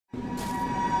Good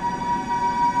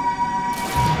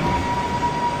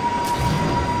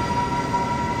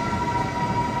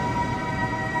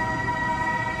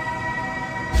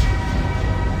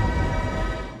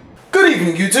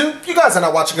evening, YouTube. You guys are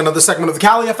now watching another segment of the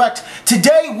Cali Effect.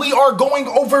 Today we are going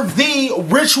over the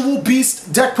Ritual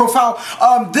Beast deck profile.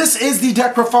 This is the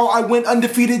deck profile. I went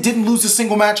undefeated, didn't lose a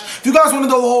single match. If you guys want to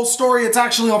know the whole story, it's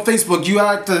actually on Facebook. You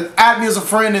have to add me as a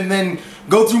friend and then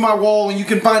go through my wall and you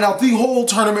can find out the whole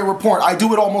tournament report. I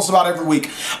do it almost about every week.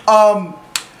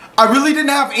 I really didn't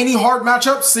have any hard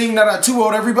matchups, seeing that I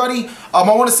 2-0'd everybody. I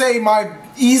want to say my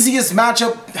easiest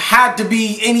matchup had to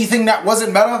be anything that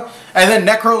wasn't meta, and then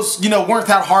Necros, you know, weren't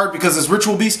that hard because it's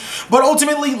Ritual Beast. But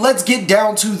ultimately, let's get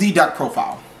down to the deck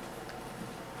profile.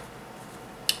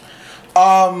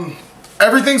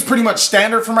 Everything's pretty much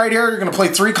standard from right here. You're gonna play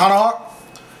 3 Kanahawk,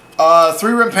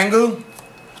 3 Rempengu,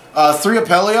 3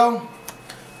 Apelio,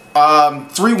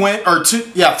 3 Wind, or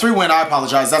 2, yeah, 3 Wind, I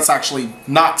apologize, that's actually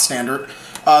not standard.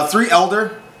 3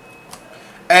 Elder,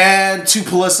 and 2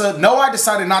 Pelissa. No, I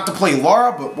decided not to play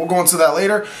Laura, but we'll go into that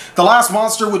later. The last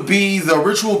monster would be the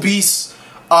Ritual Beast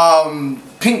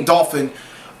Pink Dolphin.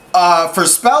 For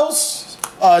spells,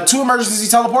 2 Emergency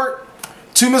Teleport,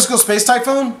 2 Mystical Space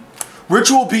Typhoon,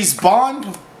 Ritual Beast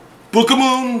Bond, Book of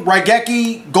Moon,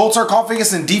 Raigeki, Gold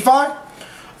Sarcophagus, and DeFi.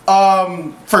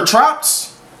 For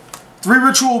traps, 3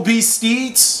 Ritual Beast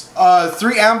Steeds,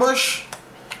 3 Ambush,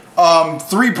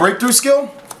 3 Breakthrough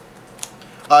Skill,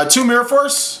 2 Mirror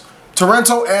Force,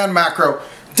 Torrento, and Macro.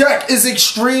 Deck is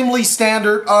extremely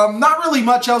standard. Not really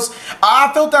much else.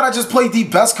 I felt that I just played the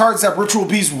best cards that Ritual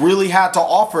Beast really had to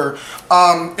offer,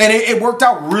 and it worked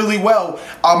out really well.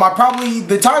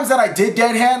 The times that I did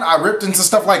dead hand, I ripped into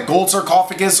stuff like Gold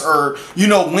Sarcophagus or, you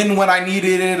know, win when I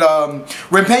needed it.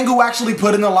 Rempengu actually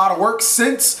put in a lot of work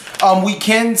since we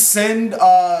can send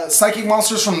psychic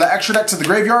monsters from the extra deck to the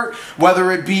graveyard,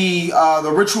 whether it be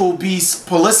the Ritual Beast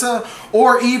Pelissa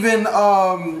or even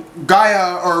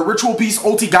Gaia or Ritual Beast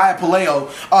Ulti Gaia Paleo.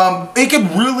 It could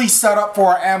really set up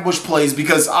for our ambush plays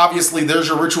because obviously there's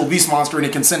your Ritual Beast monster and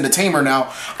it can send a tamer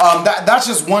now. That's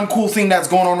just one cool thing that's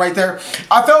going on right there.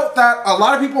 I felt that a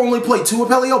lot of people only play 2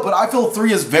 Apelio, but I feel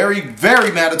 3 is very,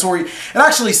 very mandatory. It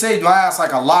actually saved my ass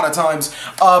like a lot of times.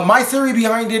 My theory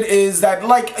behind it is that,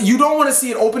 like, you don't want to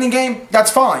see an opening game, that's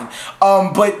fine.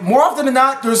 But more often than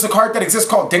not, there's a card that exists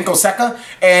called Denko Sekka,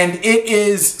 and it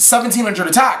is 1700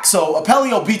 attack. So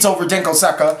Apelio beats over Denko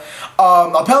Sekka.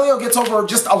 Apelio gets over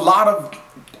just a lot of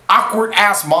awkward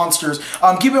ass monsters.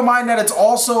 Keep in mind that it's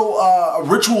also a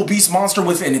Ritual Beast monster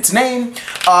within its name.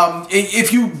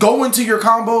 If you go into your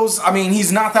combos, I mean,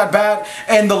 he's not that bad,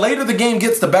 and the later the game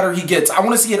gets, the better he gets. I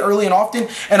want to see it early and often,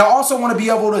 and I also want to be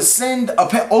able to send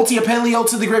Ulti Apelio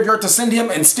to the graveyard to send him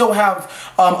and still have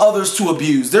others to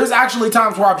abuse. There's actually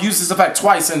times where I've used this effect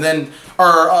twice and then,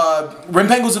 or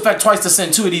Rempengu's effect twice to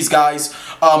send 2 of these guys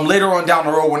later on down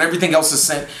the road when everything else is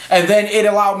sent, and then it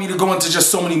allowed me to go into just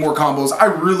so many more combos. I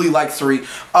really like 3.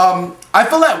 I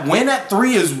feel that win at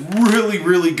 3 is really,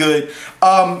 really good.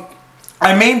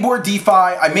 I mainboard DeFi,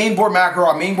 I mainboard Macro,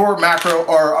 I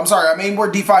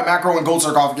mainboard DeFi, Macro, and Gold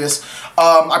Sarcophagus.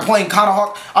 I'm playing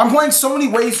Kanahawk. I'm playing so many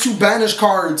ways to banish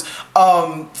cards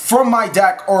from my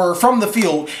deck or from the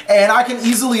field, and I can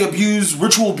easily abuse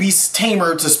Ritual Beast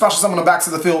Tamer to special summon them back to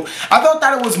the field. I thought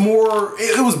that it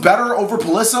was better over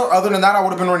Pelissa. Other than that, I would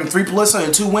have been running 3 Pelissa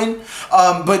and 2 Win,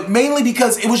 but mainly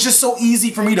because it was just so easy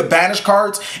for me to banish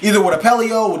cards, either with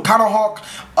Apelio, with Kanahawk,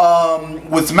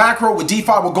 with Macro, with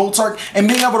DeFi, with Gold Sarc, and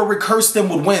being able to recurse them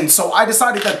would win. So I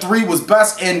decided that 3 was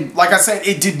best, and like I said,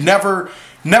 it did never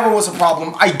was a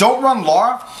problem. I don't run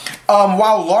Laura.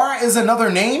 While Laura is another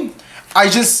name, I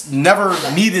just never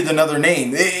needed another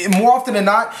name. More often than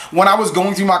not, when I was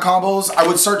going through my combos, I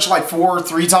would search like 4 or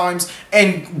 3 times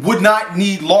and would not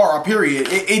need Laura, period.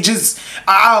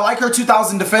 I like her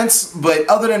 2000 defense, but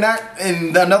other than that,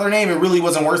 and another name, it really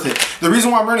wasn't worth it. The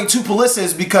reason why I'm running 2 Pelissa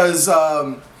is because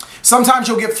sometimes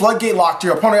you'll get Floodgate locked,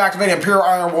 your opponent activating Imperial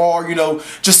Iron Wall, you know,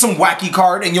 just some wacky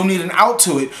card, and you'll need an out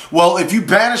to it. Well, if you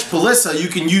banish Pelissa, you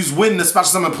can use Wind to special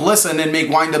summon Pelissa and then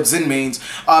make Wind Up Zen Mains.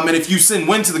 And if you send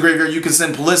Wind to the graveyard, you can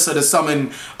send Pelissa to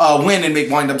summon Wind and make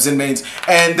Wind Up Zen Mains.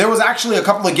 And there was actually a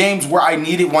couple of games where I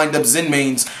needed Wind Up Zen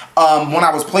Mains when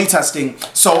I was playtesting.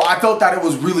 So I felt that it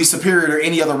was really superior to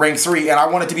any other rank 3, and I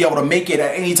wanted to be able to make it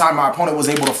at any time my opponent was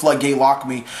able to Floodgate lock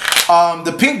me.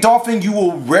 The Pink Dolphin you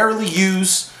will rarely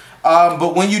use.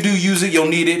 But when you do use it, you'll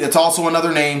need it. It's also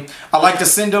another name. I like to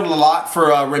send it a lot for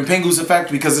Rempengu's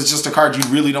effect because it's just a card you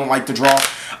really don't like to draw.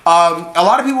 A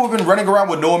lot of people have been running around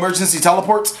with no emergency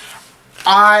teleports.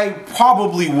 I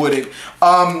probably wouldn't.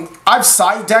 I've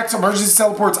side decked emergency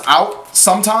teleports out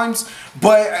sometimes,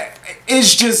 but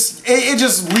it's just it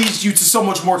just leads you to so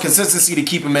much more consistency to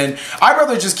keep them in. I'd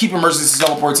rather just keep emergency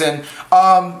teleports in.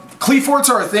 Cleave forts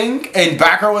are a thing, and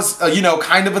back row is you know,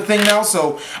 kind of a thing now.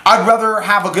 So I'd rather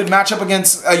have a good matchup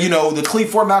against you know, the Cleave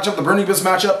fort matchup, the Burning Abyss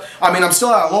matchup. I mean, I'm still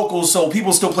at locals, so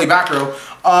people still play back row.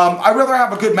 I'd rather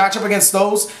have a good matchup against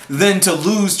those than to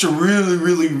lose to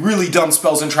really dumb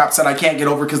spells and traps that I can't get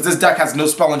over, because this deck has no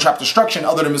spell and trap destruction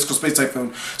other than Mystical Space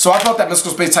Typhoon. So I thought that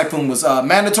Mystical Space Typhoon was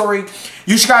mandatory.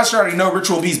 You guys already know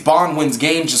Ritual Beast Bond wins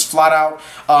games just flat out.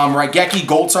 Raigeki,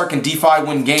 Goldsark, and DeFi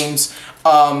win games.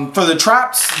 For the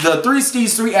traps, the 3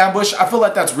 Steeds, 3 Ambush, I feel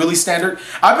like that's really standard.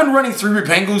 I've been running 3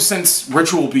 Rapengu since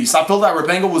Ritual Beast. I feel that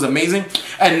Rapengu was amazing.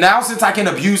 And now since I can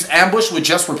abuse Ambush with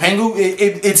just Rapengu,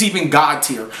 it's even God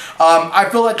tier. I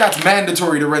feel like that's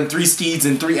mandatory to run 3 Steeds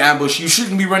and 3 Ambush. You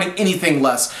shouldn't be running anything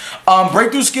less.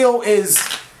 Breakthrough skill is,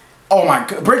 oh my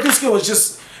god, Breakthrough skill is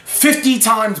just 50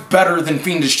 times better than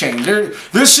Fiendish Chain. There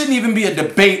shouldn't even be a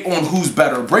debate on who's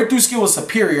better. Breakthrough skill is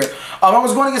superior. I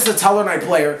was going against a Tellarknight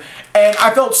player, and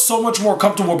I felt so much more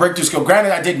comfortable with Breakthrough skill.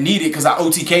 Granted, I didn't need it because I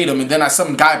OTK'd him, and then I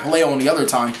summoned Guy Paleo on the other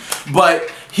time. But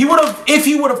he would have, if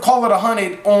he would have called it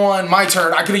 100 on my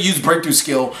turn, I could have used Breakthrough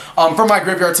skill from my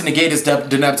graveyard to negate his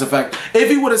Deneb's effect. If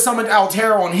he would have summoned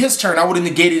Altera on his turn, I would have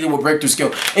negated it with Breakthrough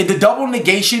skill. And the double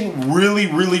negation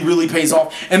really pays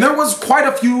off. And there was quite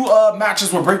a few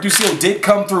matches where Breakthrough skill did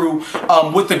come through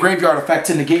with the graveyard effect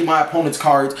to negate my opponent's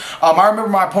cards. I remember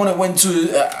my opponent went to,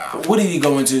 what did he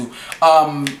go into?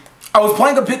 I was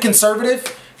playing a bit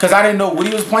conservative, because I didn't know what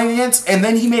he was playing against, and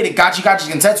then he made a Gachi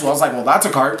Gentetsu. I was like, well, that's a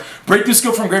card. Breakthrough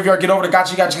skill from graveyard, get over to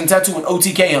Gachi Gentetsu and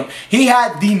OTK him. He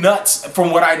had the nuts,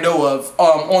 from what I know of,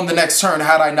 on the next turn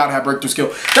had I not had Breakthrough skill.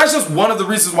 That's just one of the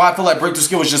reasons why I feel like Breakthrough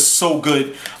skill is just so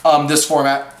good this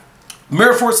format.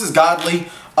 Mirror Force is godly.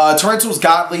 Torrential's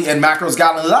godly and Macro's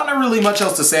godly. Not really much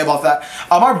else to say about that.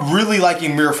 I'm really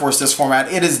liking Mirror Force this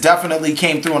format. It has definitely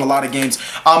came through in a lot of games.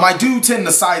 I do tend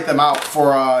to side them out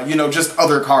for, you know, just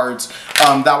other cards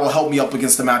that will help me up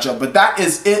against the matchup. But that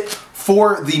is it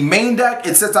for the main deck.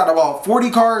 It sits at about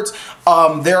 40 cards.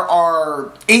 There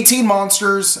are 18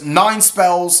 monsters, 9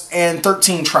 spells, and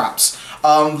 13 traps.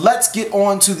 Let's get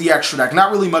on to the extra deck.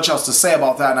 Not really much else to say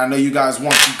about that, and I know you guys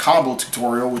want the combo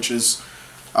tutorial, which is,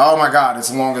 oh my god,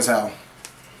 it's long as hell.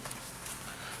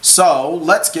 So,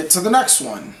 let's get to the next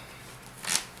one.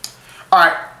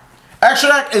 Alright, extra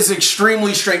deck is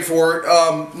extremely straightforward.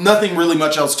 Nothing really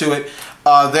much else to it.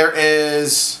 There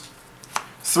is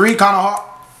 3 Kanahawk,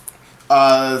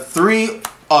 3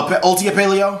 Ultia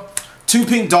Paleo, 2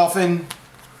 Pink Dolphin,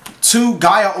 2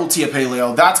 Gaia Ultia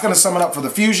Paleo. That's going to sum it up for the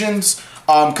fusions.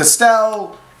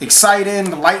 Castell, Excited,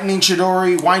 Lightning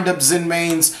Chidori, Wind Up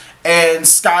Zinmains, and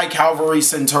Sky Cavalry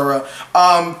Centura.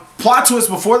 Plot twist,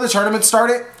 before the tournament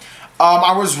started,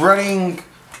 I was running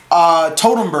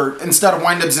Totem Bird instead of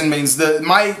Wind Up Zinmains.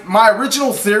 My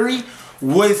original theory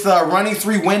with running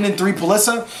 3 Wind and 3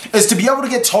 Pelissa is to be able to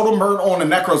get Totem Bird on a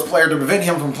Necros player to prevent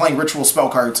him from playing ritual spell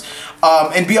cards,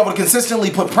 and be able to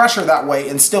consistently put pressure that way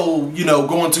and still, you know,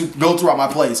 go throughout my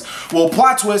plays. Well,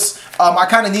 plot twist, I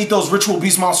kind of need those ritual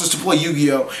beast monsters to play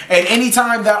Yu-Gi-Oh! And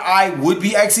anytime that I would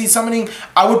be Xyz summoning,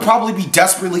 I would probably be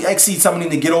desperately Xyz summoning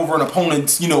to get over an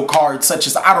opponent's, you know, card, such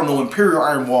as, I don't know, Imperial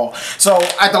Iron Wall. So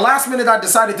at the last minute, I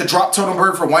decided to drop Totem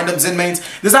Bird for Wind Up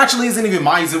Zinmains. This actually isn't even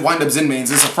my Wind Up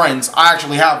Zinmains, it's a friend's. I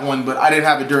actually have one, but I didn't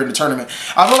have it during the tournament.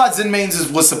 I feel like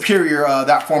Zinmains was superior,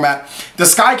 that format. The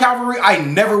Sky Cavalry, I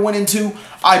never went into.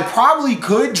 I probably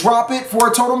could drop it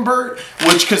for a Totem Bird,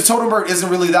 because Totem Bird isn't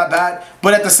really that bad.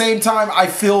 But at the same time, I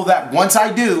feel that once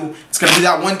I do, it's going to be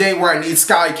that one day where I need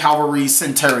Sky Cavalry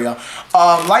Centauria.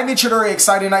 Lightning Chidori,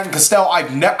 Exciting Knight, and Castell,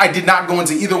 I did not go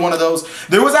into either one of those.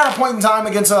 There was at a point in time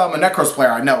against a Necros player,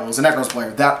 I know it was a Necros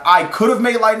player, that I could have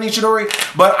made Lightning Chidori,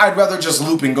 but I'd rather just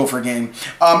loop and go for a game.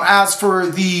 As for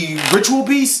the Ritual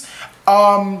Beast,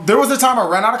 there was a time I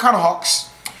ran out of Kanahawks.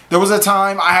 There was a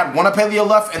time I had 1 Apelio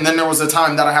left, and then there was a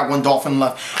time that I had 1 Dolphin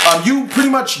left. You pretty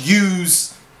much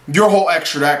use your whole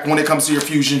extra deck when it comes to your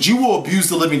fusions. You will abuse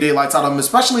the living daylights out of them,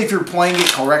 especially if you're playing it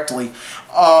correctly.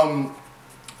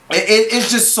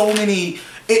 It's just so many...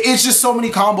 It's just so many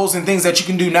combos and things that you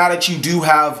can do now that you do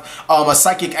have a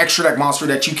Psychic extra deck monster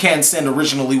that you can send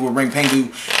originally with Ring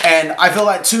Pengu. And I feel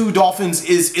like 2 Dolphins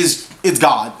it's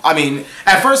God. I mean,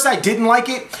 at first I didn't like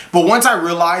it, but once I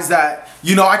realized that,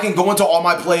 you know, I can go into all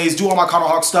my plays, do all my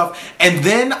Kanahawk stuff, and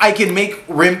then I can make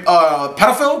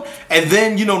Pedophile, and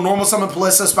then, you know, normal summon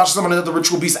Pelissa, special summon another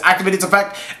Ritual Beast, activate its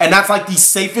effect, and that's like the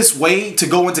safest way to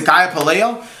go into Gaia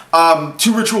Paleo.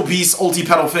 2 Ritual Beasts, Ulti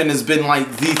Pedophile has been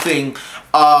like the thing.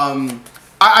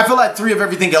 I feel like 3 of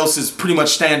everything else is pretty much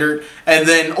standard. And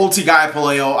then Ulti Gaia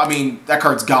Paleo, I mean, that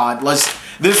card's God.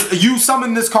 You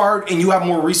summon this card and you have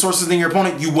more resources than your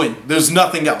opponent, you win. There's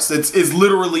nothing else. It's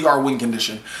literally our win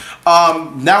condition.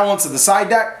 Now on to the side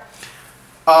deck.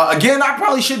 Again, I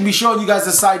probably shouldn't be showing you guys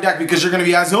the side deck because you're going to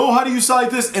be asking, oh, how do you side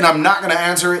this? And I'm not going to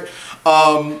answer it.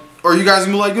 Or you guys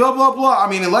are going to be like, blah, blah, blah. I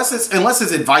mean, unless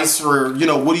it's advice or, you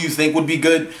know, what do you think would be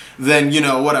good, then, you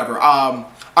know, whatever.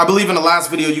 I believe in the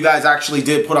last video you guys actually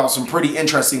did put out some pretty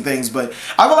interesting things, but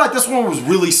I feel like this one was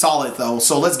really solid, though.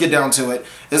 So let's get down to it.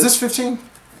 Is this 15?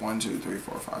 1, 2, 3,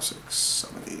 4, 5, 6,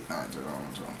 7, 8, 9, 10,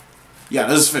 11, 12. Yeah,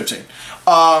 this is 15.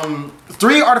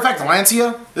 3 Artifact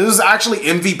Lancia. This is actually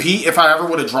MVP if I ever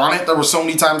would have drawn it. There were so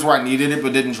many times where I needed it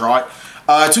but didn't draw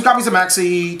it. 2 copies of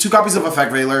Maxi, 2 copies of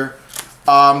Effect Veiler.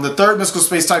 The 3rd Mystical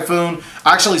Space Typhoon.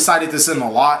 I actually cited this in a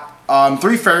lot.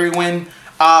 3 Fairy Wind.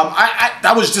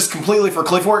 That was just completely for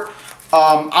Clifford.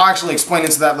 I'll actually explain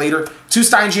into that later. 2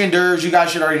 Stygian Dirge, you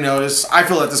guys should already notice. I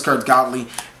feel that this card's godly.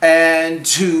 And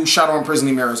 2 Shadow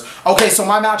Imprisoning Mirrors. Okay, so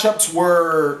my matchups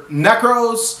were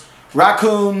Necros,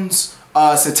 Raccoons,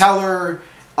 Satellar,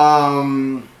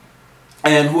 and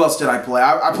who else did I play?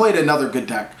 I played another good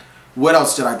deck. What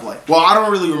else did I play? Well, I don't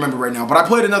really remember right now, but I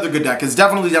played another good deck. It's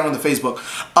definitely down on the Facebook.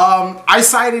 I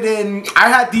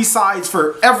had these sides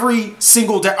for every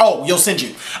single deck. Oh,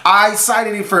 Yosenju. I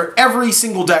sided it for every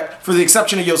single deck, for the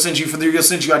exception of Yosenju. For the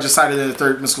Yosenju, I just sided the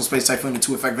 3rd Mystical Space Typhoon and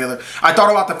 2 Effect Veiler. I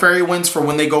thought about the Fairy Winds for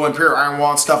when they go Imperial Iron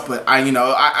Wall and stuff, but I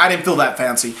didn't feel that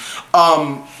fancy.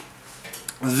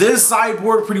 This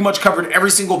sideboard pretty much covered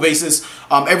every single basis,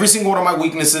 every single one of my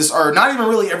weaknesses, or not even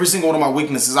really every single one of my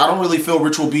weaknesses. I don't really feel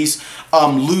Ritual Beasts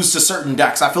lose to certain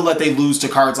decks. I feel that they lose to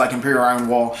cards like Imperial Iron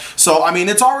Wall. So, I mean,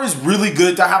 it's always really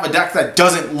good to have a deck that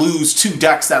doesn't lose to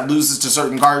decks that loses to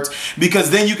certain cards, because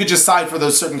then you could just side for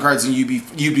those certain cards and you'd be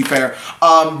fair.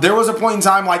 There was a point in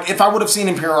time, like, if I would have seen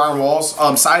Imperial Iron Walls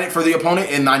side it for the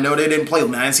opponent, and I know they didn't play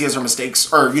Lancias or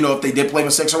mistakes, or, you know, if they did play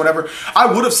mistakes or whatever, I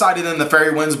would have sided in the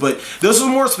Fairy Winds, but this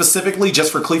was more specifically just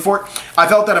for Cleafort. I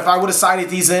felt that if I would have sided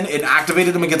these in and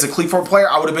activated them against a Cleafort player,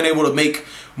 I would have been able to make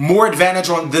more advantage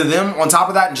on them on top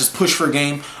of that and just push for a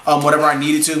game, whatever I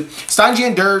needed to.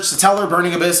 Stygian Dirge, Satellar,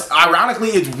 Burning Abyss.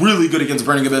 Ironically, it's really good against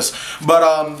Burning Abyss, but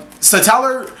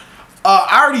Satellar,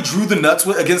 I already drew the nuts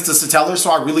against the Satellar,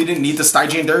 so I really didn't need the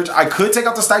Stygian Dirge. I could take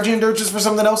out the Stygian Dirges for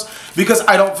something else, because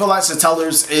I don't feel like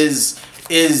Satellar's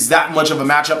is that much of a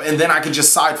matchup, and then I could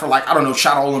just side for, like, I don't know,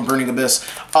 Shadow and Burning Abyss.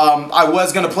 I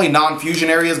was going to play non-fusion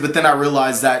areas, but then I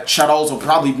realized that Shadows will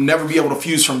probably never be able to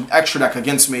fuse from extra deck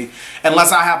against me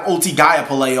unless I have Ulti Gaia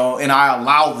Paleo and I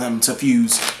allow them to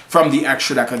fuse from the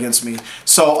extra deck against me.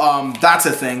 So that's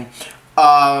a thing.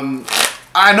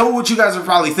 I know what you guys are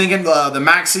probably thinking, the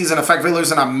Maxis and Effect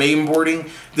Veilers, and I'm mainboarding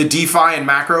the DeFi and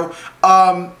Macro.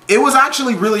 It was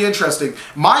actually really interesting.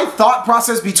 My thought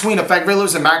process between Effect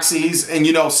Veilers and Maxis, and,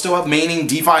 you know, still up maining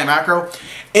DeFi and Macro,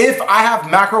 if I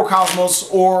have Macro Cosmos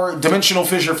or Dimensional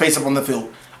Fissure face up on the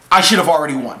field, I should have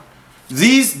already won.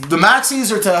 The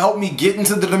Maxis are to help me get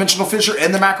into the Dimensional Fissure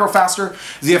and the Macro faster.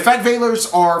 The Effect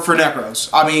Veilers are for Necros.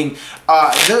 I mean,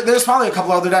 there's probably a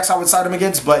couple other decks I would side them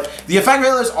against, but the Effect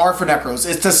Veilers are for Necros.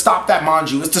 It's to stop that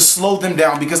Manju. It's to slow them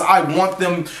down, because I want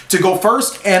them to go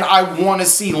first, and I want to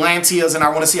see Lancias and I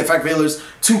want to see Effect Veilers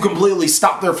to completely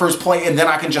stop their first play, and then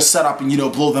I can just set up and, you know,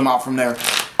 blow them out from there.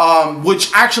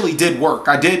 Which actually did work.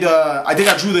 I think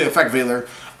I drew the Effect Veiler.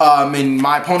 And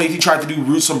my opponent, he tried to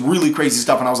do some really crazy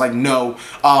stuff, and I was like, no.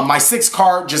 My 6th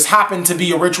card just happened to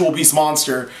be a Ritual Beast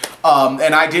monster,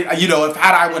 and I did, you know, if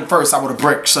I went first, I would have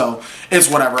bricked, so it's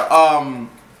whatever.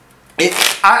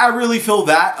 I really feel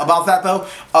that about that, though.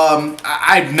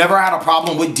 I've never had a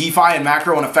problem with DeFi and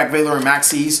Macro and Effect Veiler and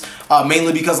Maxis,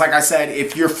 mainly because, like I said,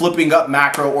 if you're flipping up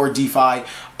Macro or DeFi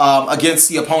against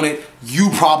the opponent,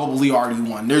 you probably already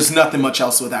won. There's nothing much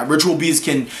else with that. Ritual Beast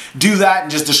can do that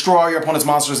and just destroy your opponent's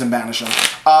monsters and banish them.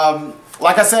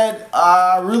 Like I said,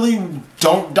 I really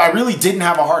didn't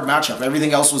have a hard matchup.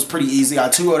 Everything else was pretty easy. I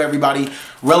 2-0'd everybody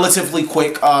relatively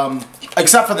quick,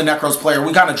 except for the Necros player.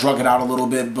 We kind of drug it out a little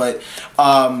bit, but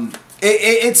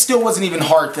it still wasn't even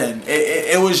hard then.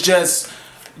 It was just,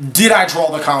 did I draw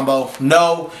the combo?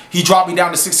 No. He dropped me down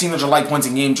to 1,600 light points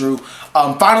in game drew.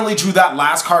 Finally drew that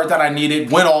last card that I needed,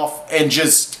 went off, and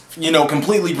just, you know,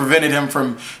 completely prevented him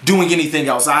from doing anything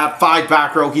else. I have 5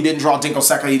 back row. He didn't draw Dinko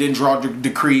Seka. He didn't draw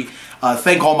Decree.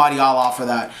 Thank Almighty Allah for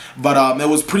that. But it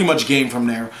was pretty much game from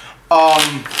there.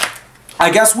 I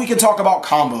guess we can talk about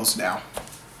combos now.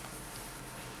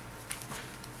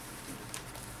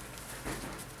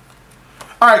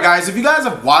 Alright guys, if you guys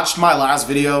have watched my last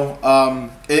video,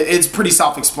 it's pretty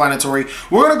self-explanatory.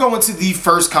 We're going to go into the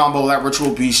first combo that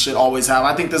Ritual Beast should always have.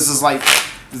 I think this is like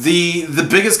the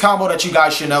biggest combo that you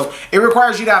guys should know. It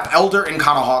requires you to have Elder and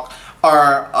Kanahawk,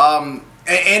 and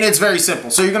it's very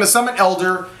simple. So you're going to summon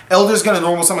Elder. Elder's going to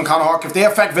normal summon Kanahawk. If they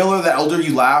affect Villa, the Elder,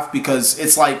 you laugh because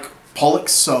it's like Pollux,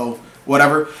 so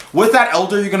whatever. With that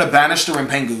Elder, you're going to banish the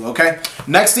Rimpengu, okay?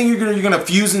 Next thing, you're going to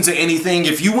fuse into anything.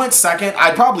 If you went second,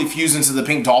 I'd probably fuse into the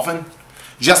Pink Dolphin.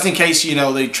 Just in case, you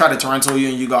know, they try to Torrential you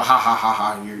and you go, ha ha ha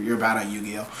ha, you're bad at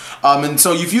Yu-Gi-Oh! And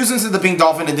so you fuse into the Pink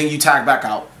Dolphin and then you tag back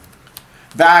out.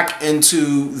 Back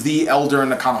into the Elder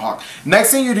and the Kanahawk.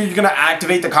 Next thing you do, you're going to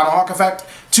activate the Kanahawk effect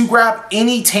to grab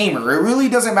any Tamer. It really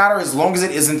doesn't matter as long as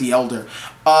it isn't the Elder.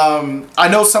 I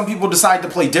know some people decide to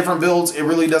play different builds. It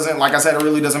really doesn't, like I said, it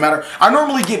really doesn't matter. I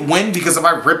normally get win because if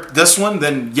I rip this one,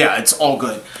 then yeah, it's all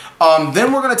good.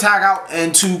 Then we're going to tag out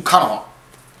into Kanahawk.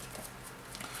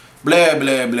 Blah,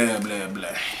 blah, blah, blah,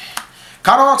 blah.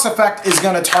 Kanahawk's effect is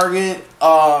going to target,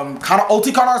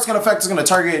 ulti Kanahawk's effect is going to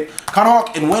target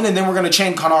Kanahawk and win, and then we're going to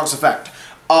chain Kanahawk's effect.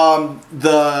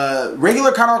 The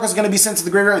regular Kanahawk is going to be sent to the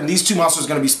graveyard, and these two monsters are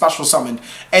going to be special summoned.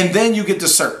 And then you get to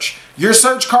search. Your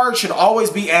search card should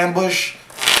always be Ambush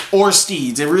or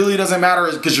Steeds. It really doesn't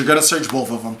matter because you're going to search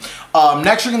both of them.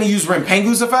 Next, you're going to use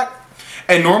Rimpengu's effect.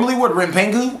 And normally with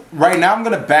Rimpengu, right now I'm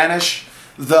going to banish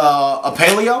the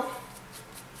Apelio.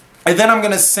 And then I'm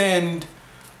going to send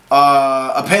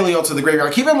Apelio to the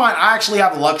graveyard. Keep in mind, I actually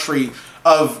have the luxury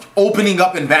of opening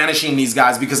up and banishing these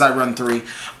guys because I run 3.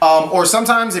 Or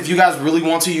sometimes, if you guys really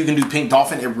want to, you can do Pink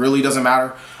Dolphin. It really doesn't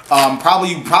matter. You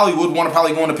probably would want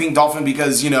to go into Pink Dolphin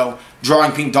because, you know,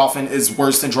 drawing Pink Dolphin is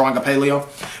worse than drawing Apelio.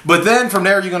 But then from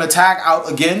there, you're going to tag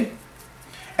out again.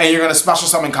 And you're going to special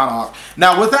summon Kanahawk.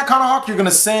 Now, with that Kanahawk, you're going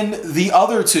to send the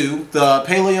other two, the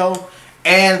Apelio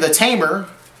and the Tamer,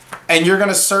 and you're going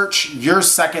to search your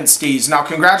second Steeds. Now,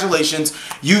 congratulations.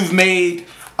 You've made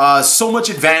so much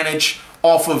advantage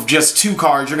off of just 2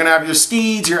 cards. You're going to have your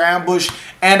Steeds, your Ambush,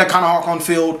 and a Kanahawk on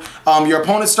field. Your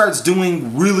opponent starts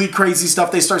doing really crazy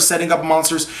stuff. They start setting up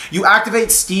monsters. You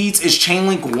activate Steeds as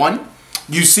Chainlink 1.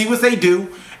 You see what they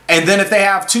do. And then if they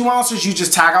have 2 monsters, you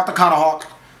just tag out the Kanahawk,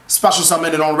 special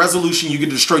summon, and on resolution, you can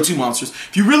destroy 2 monsters.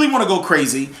 If you really want to go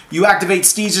crazy, you activate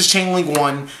Steeds as Chainlink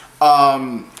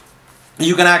 1.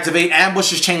 You can activate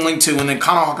Ambush as Chainlink 2, and then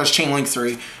Kanahawk as Chainlink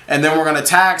 3. And then we're going to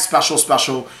tag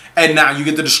special, and now you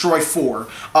get to destroy 4.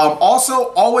 Also,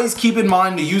 always keep in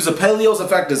mind to use Apelio's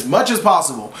effect as much as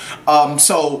possible.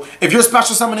 So, if you're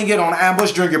special summoning it on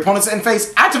Ambush during your opponent's end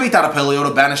phase, activate that Apelio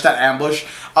to banish that Ambush.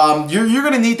 You're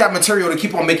going to need that material to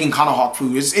keep on making Kanahawk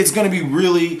food. It's going to be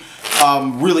really,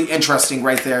 really interesting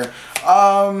right there.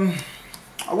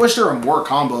 I wish there were more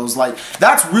combos. Like,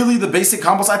 that's really the basic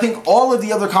combos. I think all of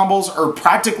the other combos are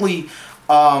practically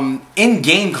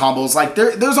in-game combos. Like,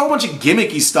 there's a whole bunch of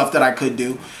gimmicky stuff that I could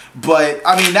do. But,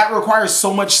 I mean, that requires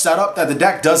so much setup that the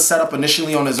deck does set up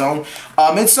initially on its own.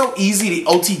 It's so easy to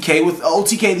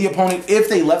OTK the opponent if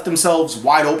they left themselves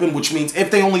wide open, which means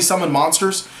if they only summon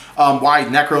monsters, why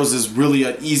Necros is really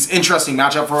an interesting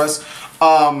matchup for us.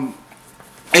 And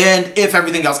if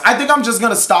everything else. I think I'm just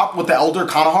going to stop with the Elder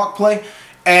Kanahawk play.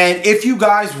 And if you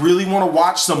guys really want to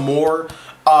watch some more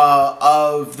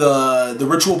of the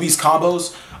Ritual Beast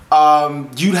combos,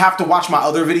 you'd have to watch my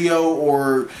other video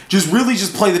or just really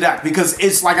just play the deck, because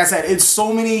it's, like I said, it's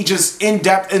so many just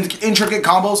in-depth and intricate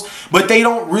combos, but they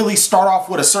don't really start off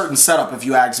with a certain setup, if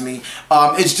you ask me.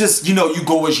 It's just, you know, you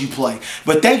go as you play.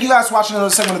 But thank you guys for watching another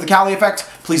segment of The Cali Effect.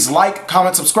 Please like,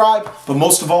 comment, subscribe, but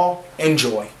most of all,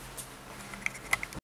 enjoy.